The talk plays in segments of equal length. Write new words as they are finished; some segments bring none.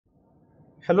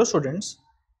Hello students,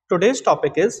 today's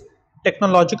topic is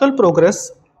technological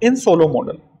progress in Solow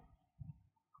model,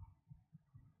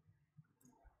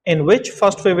 in which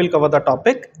first we will cover the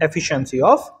topic efficiency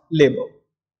of labor.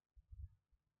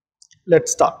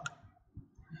 Let's start.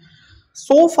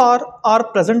 So far our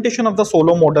presentation of the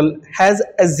Solow model has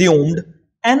assumed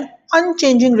an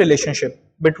unchanging relationship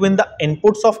between the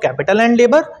inputs of capital and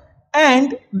labor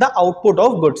and the output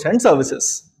of goods and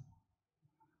services.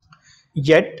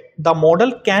 Yet, the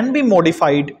model can be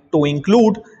modified to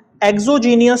include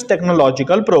exogenous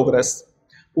technological progress,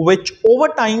 which over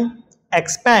time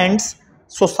expands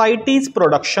society's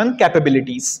production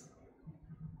capabilities.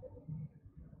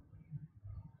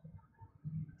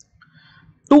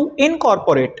 To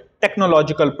incorporate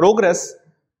technological progress,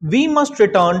 we must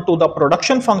return to the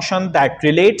production function that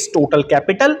relates total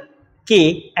capital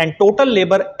K and total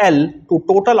labor L to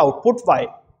total output Y.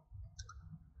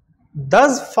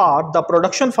 Thus far, the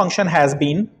production function has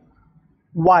been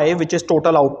Y, which is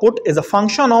total output, is a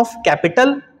function of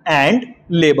capital and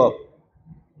labor.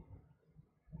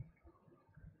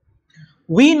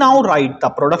 We now write the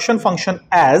production function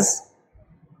as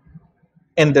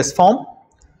in this form,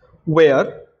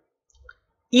 where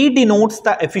E denotes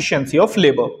the efficiency of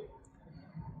labor.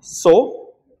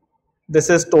 So, this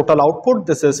is total output,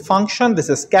 this is function, this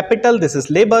is capital, this is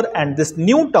labor, and this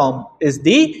new term is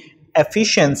the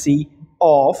efficiency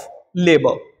of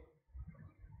labor.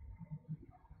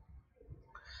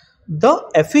 The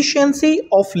efficiency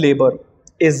of labor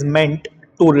is meant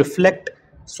to reflect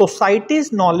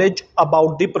society's knowledge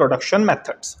about the production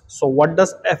methods. So what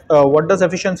does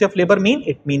efficiency of labor mean?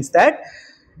 It means that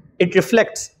it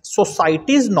reflects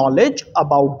society's knowledge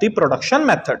about the production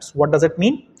methods. What does it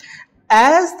mean?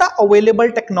 As the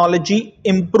available technology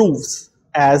improves,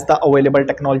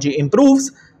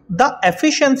 the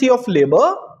efficiency of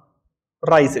labor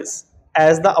rises.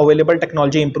 As the available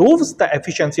technology improves, the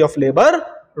efficiency of labor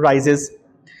rises,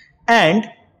 and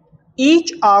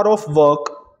each hour of work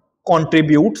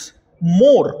contributes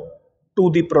more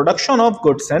to the production of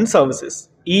goods and services.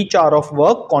 Each hour of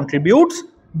work contributes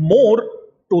more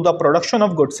to the production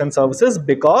of goods and services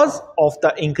because of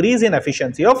the increase in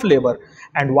efficiency of labor.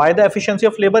 And why the efficiency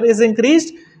of labor is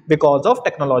increased? Because of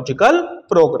technological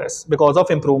progress, because of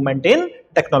improvement in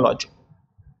technology.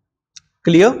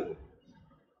 Clear?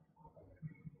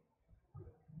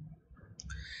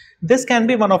 This can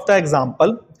be one of the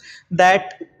example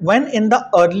that when in the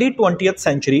early 20th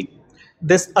century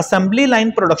this assembly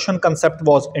line production concept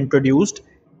was introduced,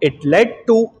 it led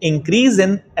to increase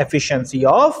in efficiency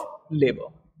of labor.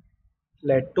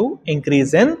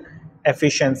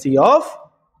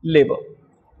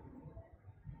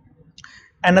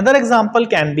 Another example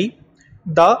can be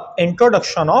the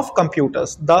introduction of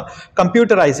computers, the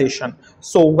computerization.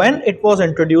 So when it was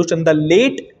introduced in the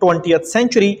late 20th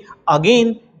century,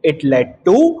 again it led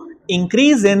to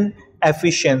increase in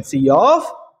efficiency of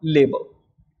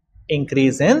labor.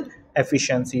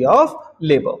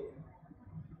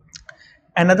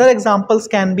 Another examples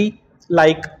can be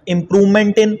like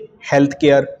improvement in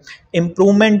healthcare,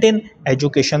 improvement in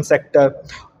education sector,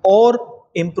 or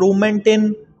improvement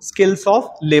in skills of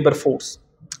labor force.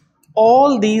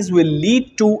 All these will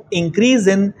lead to increase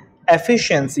in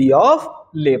efficiency of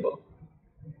labor.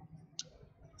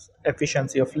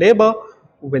 Efficiency of labor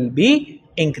will be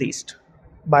increased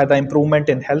by the improvement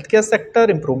in healthcare sector,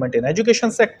 improvement in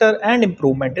education sector, and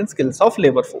improvement in skills of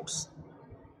labor force.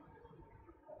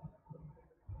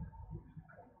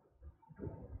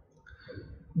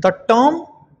 The term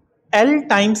L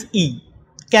times E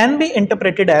can be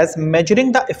interpreted as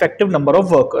measuring the effective number of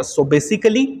workers. So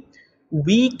basically,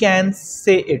 we can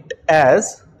say it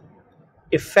as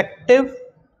effective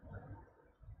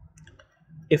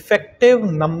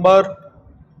number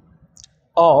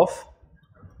of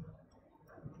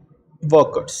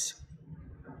workers.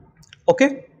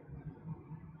 Okay,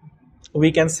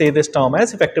 we can say this term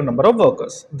as effective number of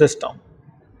workers, this term.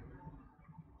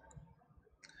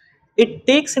 It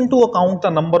takes into account the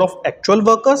number of actual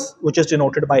workers, which is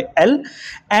denoted by L,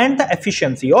 and the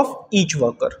efficiency of each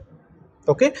worker.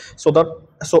 Okay, so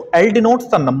L denotes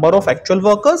the number of actual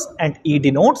workers and E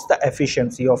denotes the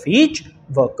efficiency of each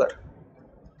worker.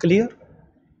 Clear?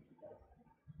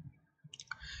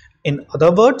 In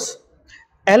other words,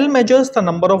 L measures the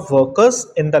number of workers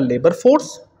in the labor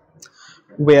force,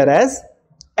 whereas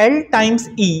L times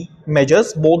E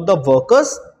measures both the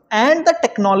workers and the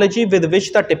technology with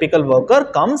which the typical worker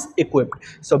comes equipped.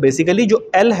 So basically जो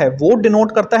L है वो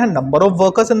denote करता है number of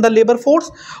workers in the labor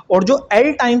force, और जो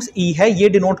L times E है ये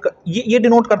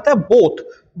denote करता है both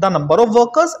the number of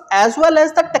workers as well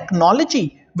as the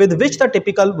technology with which the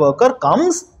typical worker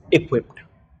comes equipped.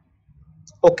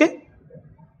 Okay.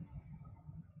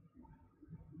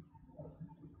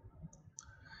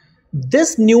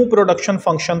 This new production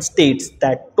function states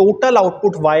that total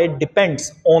output Y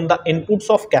depends on the inputs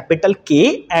of capital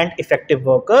K and effective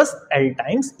workers L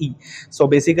times E. So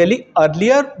basically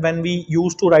earlier when we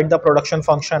used to write the production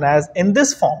function as in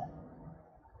this form,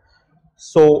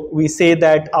 so we say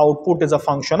that output is a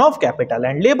function of capital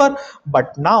and labor,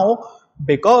 but now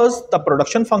because the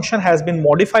production function has been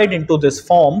modified into this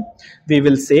form, we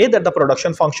will say that the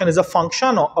production function is a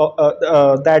function of,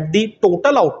 that the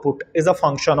total output is a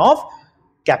function of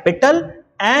capital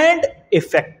and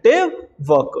effective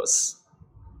workers.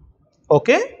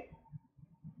 Okay.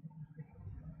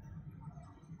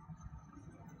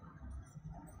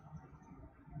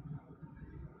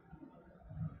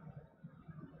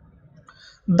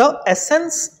 The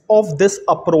essence of this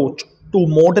approach to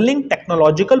modeling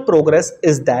technological progress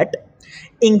is that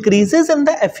increases in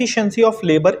the efficiency of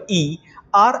labor E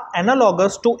are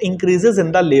analogous to increases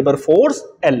in the labor force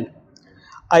L.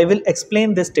 I will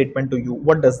explain this statement to you.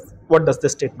 What does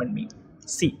this statement mean?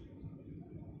 See,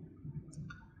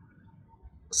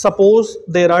 suppose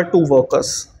there are two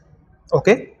workers.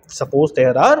 Okay, suppose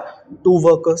there are two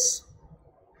workers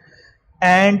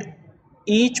and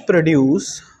each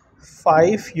produce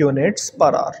 5 units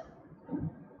per hour.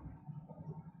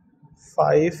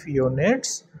 5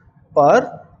 units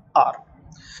per hour.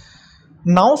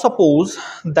 Now suppose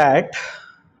that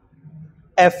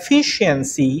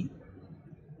efficiency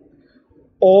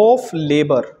of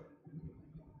labor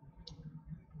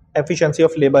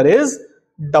is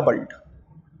doubled.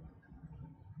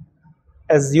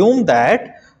 Assume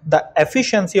that the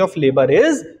efficiency of labor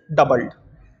is doubled.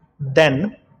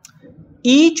 Then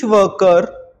each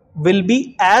worker will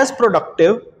be as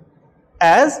productive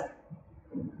as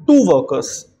two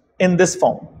workers in this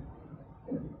form.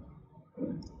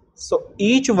 So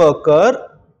each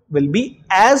worker will be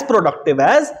as productive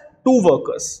as two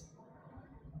workers.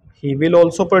 He will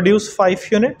also produce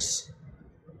 5 units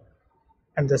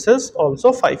and this is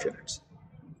also 5 units.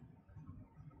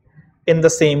 In the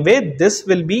same way, this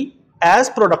will be as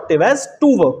productive as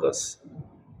two workers.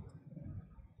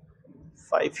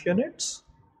 5 units,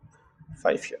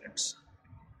 5 units.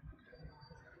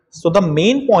 So the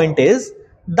main point is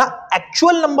the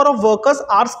actual number of workers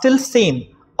are still same.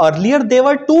 Earlier they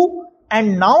were 2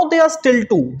 and now they are still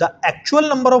 2. The actual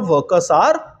number of workers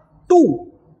are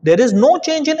 2. There is no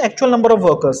change in actual number of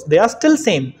workers. They are still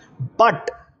same. But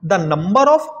the number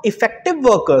of effective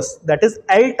workers, that is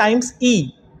L times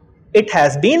E, it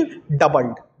has been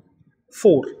doubled.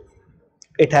 4.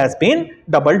 It has been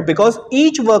doubled because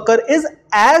each worker is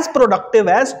as productive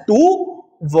as two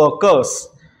workers,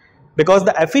 because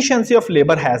the efficiency of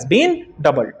labor has been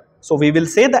doubled. So we will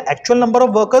say the actual number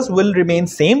of workers will remain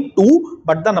same 2,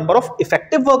 but the number of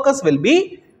effective workers will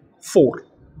be 4.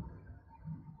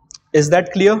 Is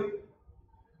that clear?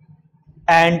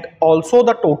 And also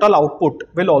the total output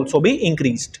will also be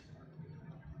increased.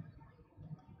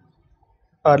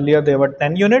 Earlier there were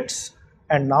 10 units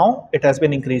and now it has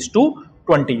been increased to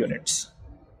 20 units.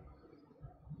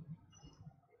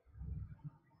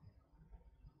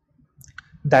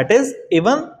 That is,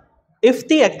 even if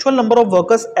the actual number of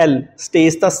workers L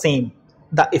stays the same,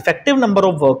 the effective number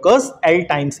of workers L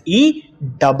times E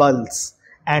doubles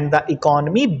and the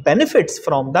economy benefits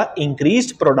from the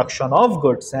increased production of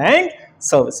goods and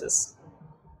services.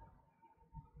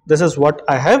 This is what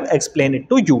I have explained it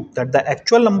to you, that the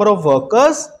actual number of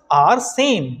workers are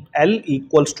same, L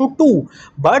equals to 2,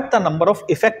 but the number of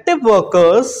effective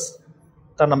workers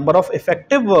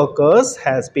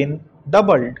has been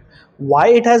doubled. Why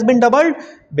it has been doubled?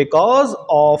 Because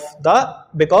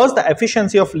the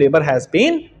efficiency of labor has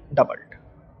been doubled.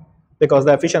 Because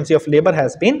the efficiency of labor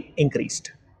has been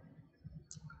increased.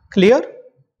 Clear?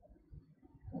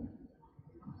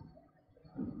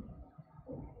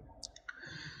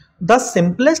 The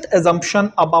simplest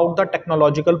assumption about the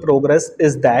technological progress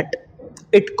is that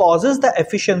it causes the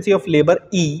efficiency of labor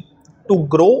E to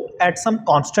grow at some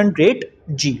constant rate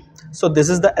G. So this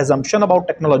is the assumption about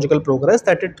technological progress,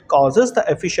 that it causes the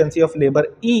efficiency of labor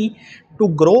E to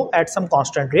grow at some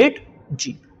constant rate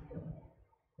G.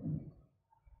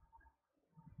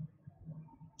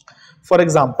 For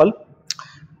example,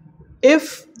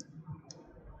 if,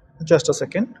 just a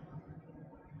second,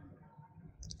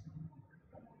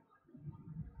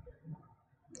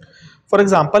 for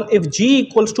example, if G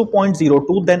equals to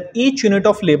 0.02, then each unit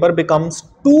of labor becomes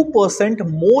 2%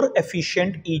 more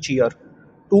efficient each year.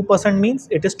 2% means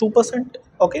it is 2%.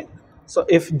 Okay. So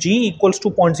if G equals to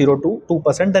 0.02,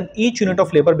 2%, then each unit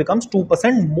of labor becomes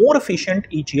 2% more efficient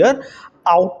each year.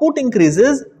 Output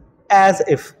increases as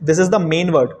if, this is the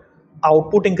main word,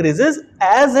 output increases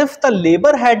as if the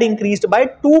labor had increased by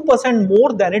 2%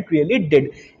 more than it really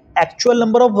did. Actual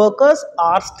number of workers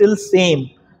are still same.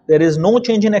 There is no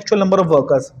change in actual number of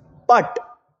workers, but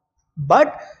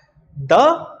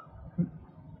the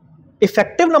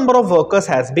effective number of workers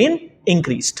has been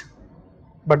increased.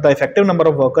 But the effective number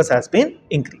of workers has been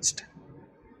increased,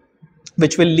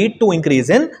 which will lead to increase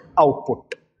in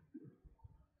output.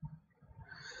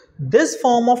 This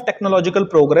form of technological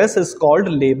progress is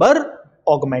called labor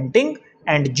augmenting,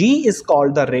 and G is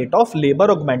called the rate of labor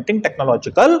augmenting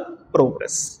technological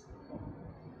progress.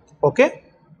 Okay?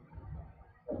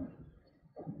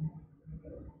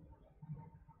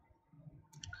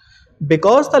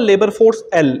 Because the labor force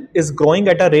L is growing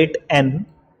at a rate N,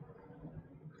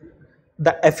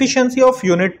 the efficiency of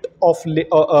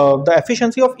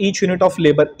each unit of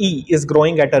labor E is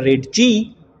growing at a rate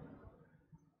G.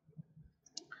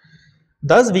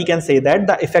 Thus, we can say that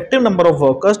the effective number of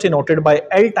workers denoted by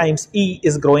L times E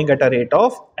is growing at a rate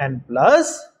of N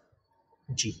plus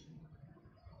G.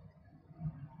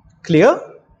 Clear?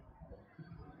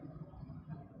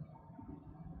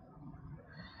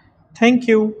 Thank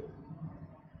you.